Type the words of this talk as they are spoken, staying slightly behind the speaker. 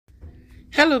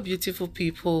Hello beautiful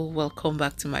people, welcome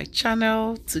back to my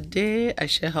channel. Today I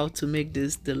share how to make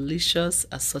this delicious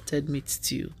assorted meat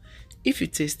stew. If you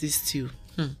taste this stew,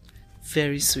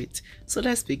 very sweet. So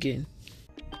let's begin.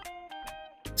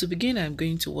 To begin, I'm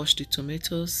going to wash the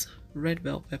tomatoes, red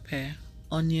bell pepper,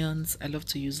 onions. I love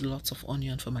to use lots of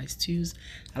onion for my stews.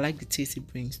 I like the taste it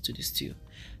brings to the stew.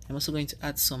 I'm also going to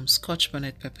add some Scotch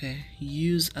bonnet pepper.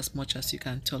 Use as much as you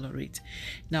can tolerate.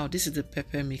 Now, this is the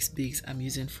pepper mix base I'm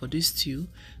using for this stew.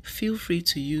 Feel free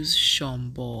to use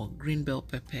shombo, green bell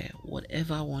pepper,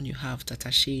 whatever one you have,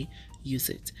 tatache, use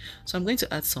it. So I'm going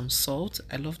to add some salt.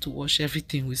 I love to wash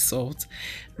everything with salt.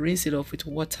 Rinse it off with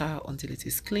water until it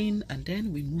is clean, and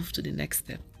then we move to the next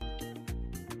step.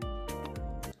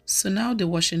 So now the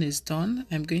washing is done,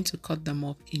 I'm going to cut them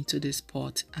up into this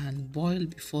pot and boil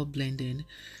before blending.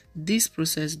 This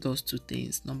process does two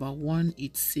things. Number one,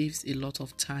 it saves a lot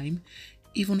of time,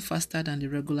 even faster than the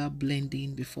regular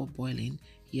blending before boiling.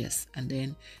 Yes, and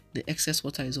then the excess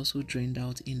water is also drained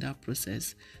out in that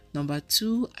process. Number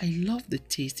two, I love the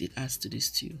taste it adds to the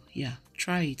stew. Yeah,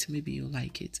 try it, maybe you'll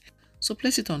like it. So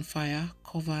place it on fire,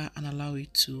 cover and allow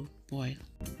it to boil.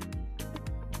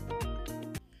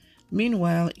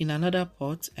 Meanwhile, in another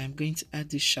pot, I'm going to add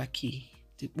the shaki,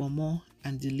 the pomo,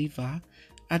 and the liver.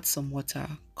 Add some water,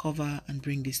 cover, and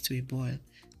bring this to a boil.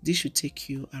 This should take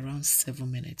you around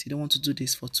 7 minutes. You don't want to do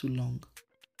this for too long.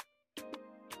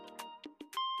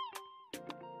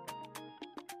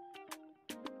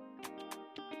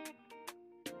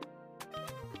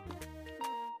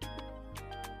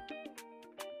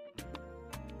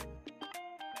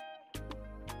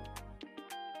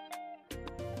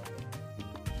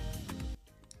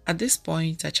 At this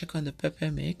point, I check on the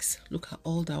pepper mix. Look at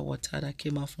all that water that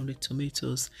came out from the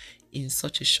tomatoes in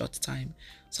such a short time.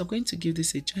 So I'm going to give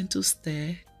this a gentle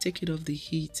stir, take it off the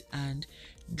heat and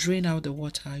drain out the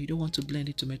water. You don't want to blend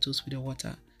the tomatoes with the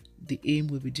water. The aim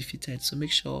will be defeated. So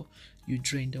make sure you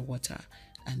drain the water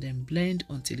and then blend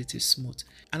until it is smooth.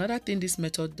 Another thing this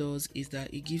method does is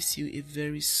that it gives you a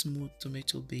very smooth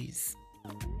tomato base.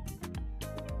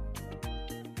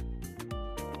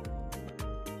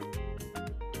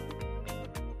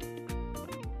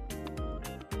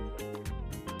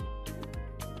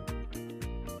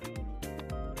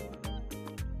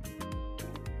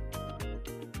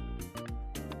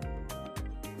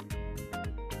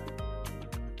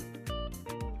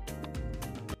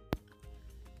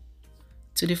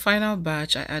 To the final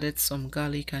batch, I added some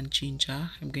garlic and ginger.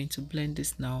 I'm going to blend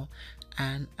this now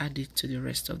and add it to the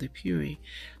rest of the puree.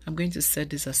 I'm going to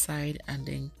set this aside and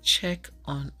then check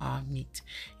on our meat.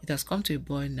 It has come to a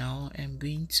boil now. I'm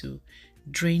going to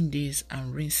drain this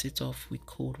and rinse it off with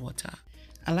cold water.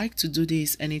 I like to do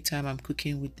this anytime I'm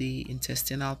cooking with the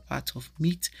intestinal part of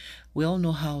meat. We all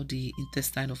know how the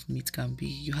intestine of meat can be.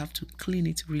 You have to clean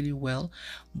it really well.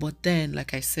 But then,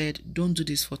 like I said, don't do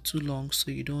this for too long so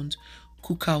you don't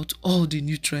cook out all the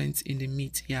nutrients in the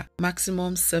meat. Yeah,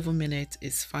 maximum 7 minutes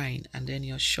is fine, and then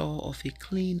you're sure of a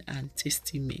clean and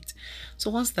tasty meat. So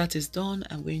once that is done,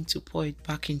 I'm going to pour it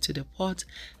back into the pot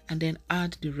and then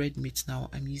add the red meat.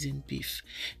 Now I'm using beef.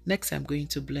 Next, I'm going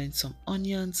to blend some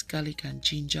onions, garlic and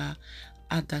ginger,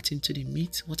 add that into the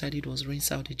meat. What I did was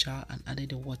rinse out the jar and added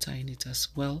the water in it as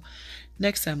well.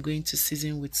 Next, I'm going to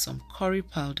season with some curry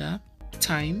powder,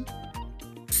 thyme,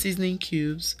 seasoning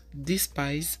cubes. This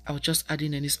spice, I was just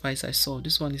adding any spice I saw.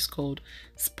 This one is called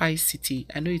Spice City.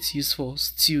 I know it's used for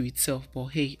stew itself, but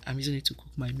hey, I'm using it to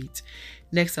cook my meat.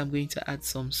 Next, I'm going to add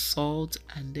some salt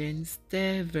and then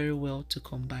stir very well to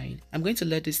combine. I'm going to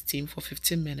let this steam for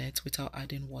 15 minutes without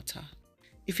adding water.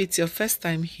 If it's your first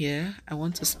time here, I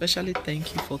want to specially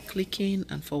thank you for clicking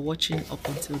and for watching up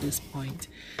until this point.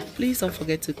 Please don't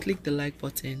forget to click the like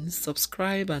button,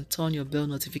 subscribe and turn your bell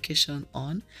notification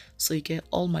on so you get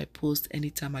all my posts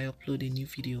anytime I upload a new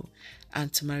video.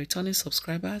 And to my returning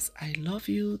subscribers, I love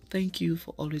you. Thank you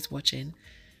for always watching.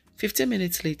 15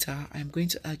 minutes later, I'm going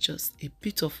to add just a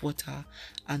bit of water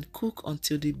and cook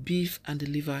until the beef and the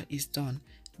liver is done.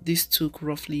 This took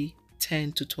roughly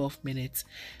 10 to 12 minutes,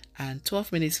 and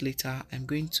 12 minutes later I'm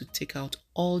going to take out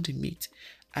all the meat.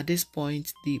 At this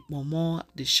point, the momo,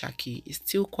 the shaki, is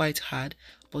still quite hard,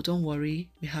 but don't worry,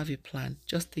 we have a plan.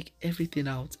 Just take everything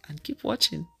out and keep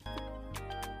watching.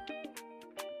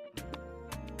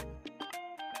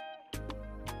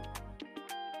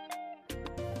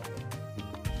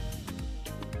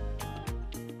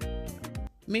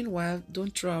 Meanwhile,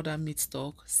 don't throw out that meat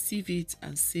stock, sieve it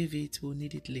and save it, we'll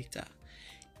need it later.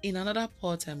 In another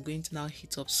pot, I'm going to now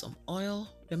heat up some oil.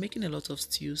 We're making a lot of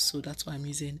stew, so that's why I'm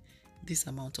using this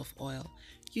amount of oil.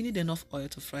 You need enough oil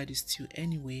to fry the stew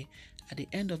anyway, At the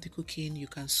end of the cooking, you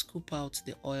can scoop out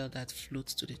the oil that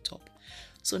floats to the top.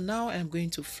 So now I'm going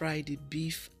to fry the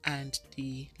beef and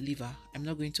the liver. I'm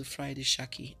not going to fry the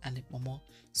shaki and the momo,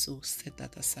 so set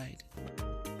that aside.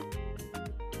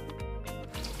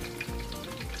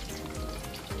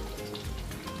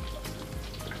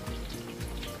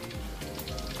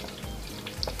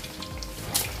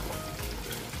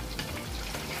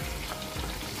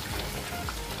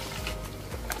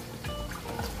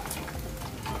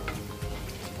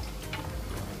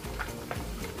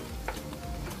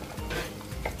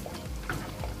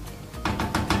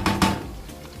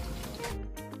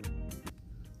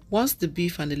 Once the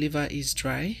beef and the liver is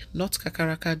dry, not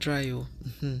kakaraka dry,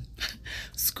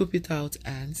 scoop it out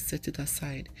and set it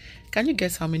aside. Can you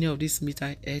guess how many of this meat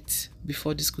I ate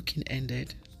before this cooking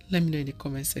ended? Let me know in the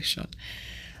comment section.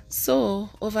 So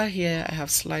over here I have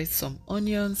sliced some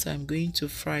onions. I'm going to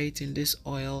fry it in this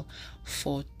oil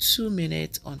for 2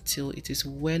 minutes until it is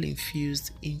well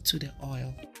infused into the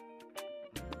oil.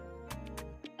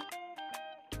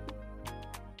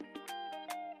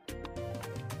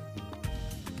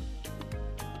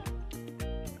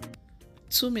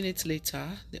 2 minutes later,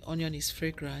 the onion is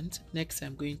fragrant. Next,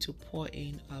 I'm going to pour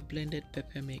in our blended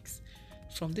pepper mix.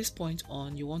 From this point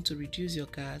on, you want to reduce your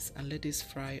gas and let this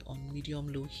fry on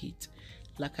medium-low heat.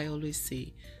 Like I always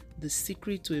say, the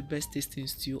secret to a best tasting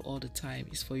stew all the time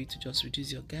is for you to just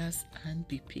reduce your gas and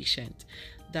be patient.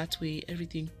 That way,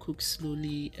 everything cooks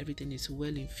slowly, everything is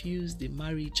well infused, they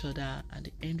marry each other, and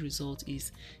the end result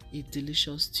is a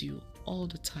delicious stew all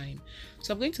the time.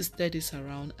 So I'm going to stir this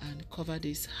around and cover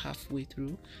this halfway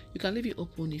through. You can leave it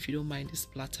open if you don't mind the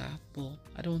splatter, but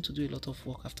I don't want to do a lot of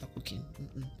work after cooking.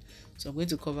 So I'm going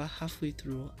to cover halfway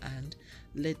through and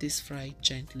let this fry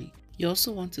gently. You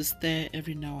also want to stir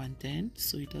every now and then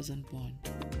so it doesn't burn.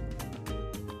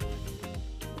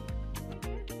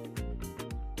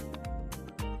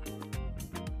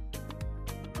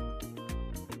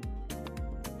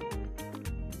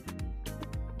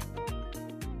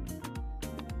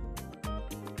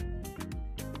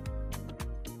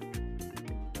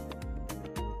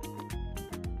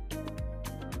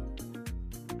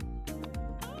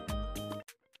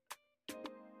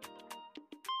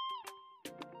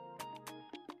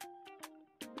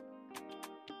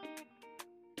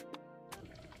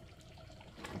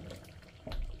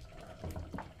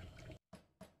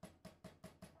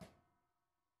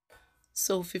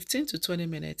 So 15 to 20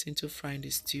 minutes into frying the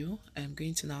stew, I'm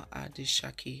going to now add the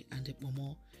shaki and the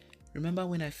momo. Remember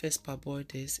when I first parboiled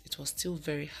this, it was still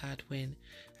very hard when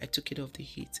I took it off the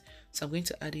heat. So I'm going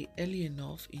to add it early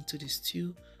enough into the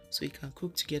stew so it can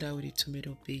cook together with the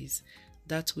tomato base.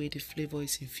 That way the flavor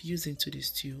is infused into the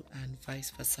stew and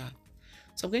vice versa.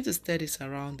 So I'm going to stir this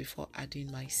around before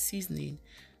adding my seasoning.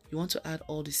 You want to add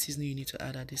all the seasoning you need to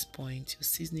add at this point. Your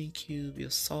seasoning cube,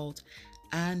 your salt,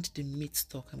 and the meat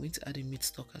stock. I'm going to add a meat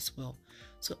stock as well.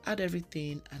 So add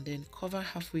everything and then cover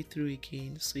halfway through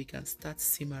again so you can start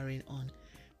simmering on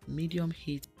medium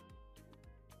heat.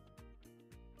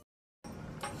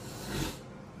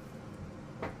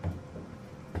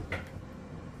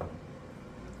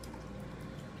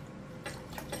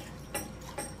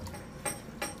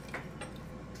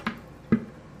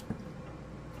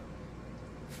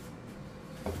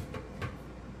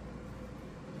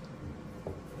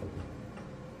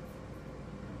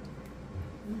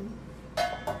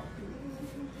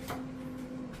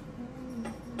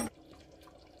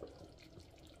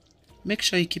 Make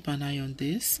sure you keep an eye on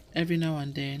this. Every now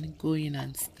and then go in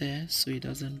and stir so it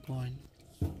doesn't burn.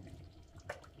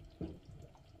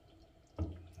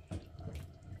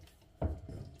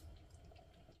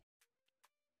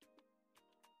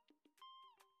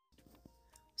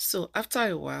 So after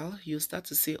a while, you'll start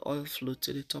to see oil float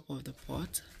to the top of the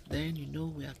pot. Then you know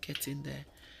we are getting there.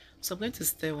 So I'm going to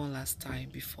stir one last time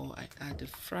before I add the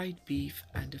fried beef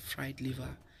and the fried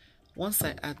liver. Once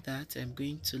I add that, I'm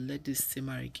going to let this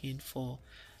simmer again for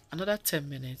another 10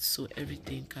 minutes so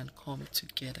everything can come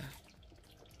together.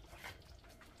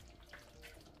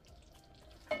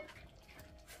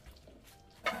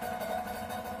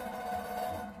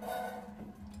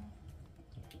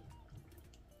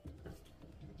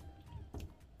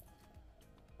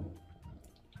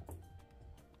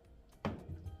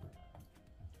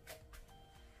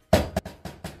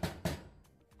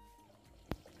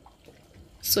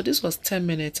 So this was 10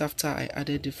 minutes after I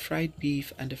added the fried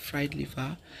beef and the fried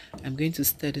liver. I'm going to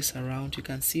stir this around. You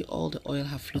can see all the oil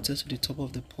have floated to the top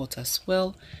of the pot as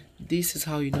well. This is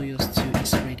how you know your stew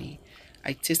is ready.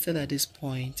 I tasted at this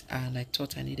point and I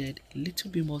thought I needed a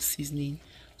little bit more seasoning,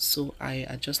 so I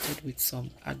adjusted with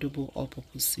some adobo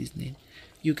all-purpose seasoning.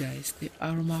 You guys, the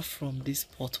aroma from this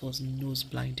pot was nose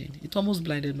blinding. It almost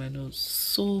blinded my nose.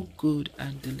 So good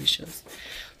and delicious.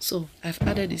 So I've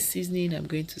added the seasoning. I'm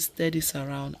going to stir this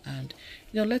around and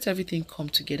let everything come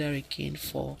together again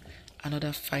for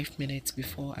another 5 minutes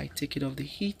before I take it off the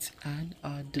heat, and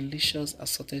our delicious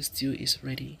assorted stew is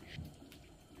ready.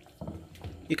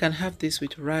 You can have this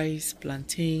with rice,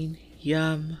 plantain,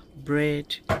 yam,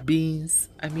 bread, beans.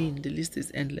 I mean, the list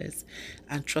is endless.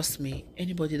 And trust me,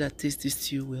 anybody that tastes this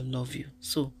stew will love you.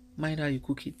 So mind how you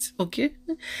cook it, okay?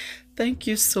 Thank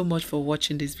you so much for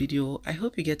watching this video. I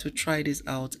hope you get to try this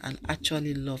out and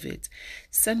actually love it.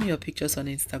 Send me your pictures on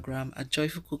Instagram at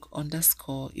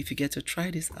joyfulcook_ if you get to try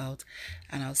this out,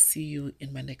 and I'll see you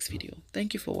in my next video.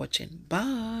 Thank you for watching.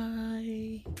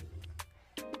 Bye.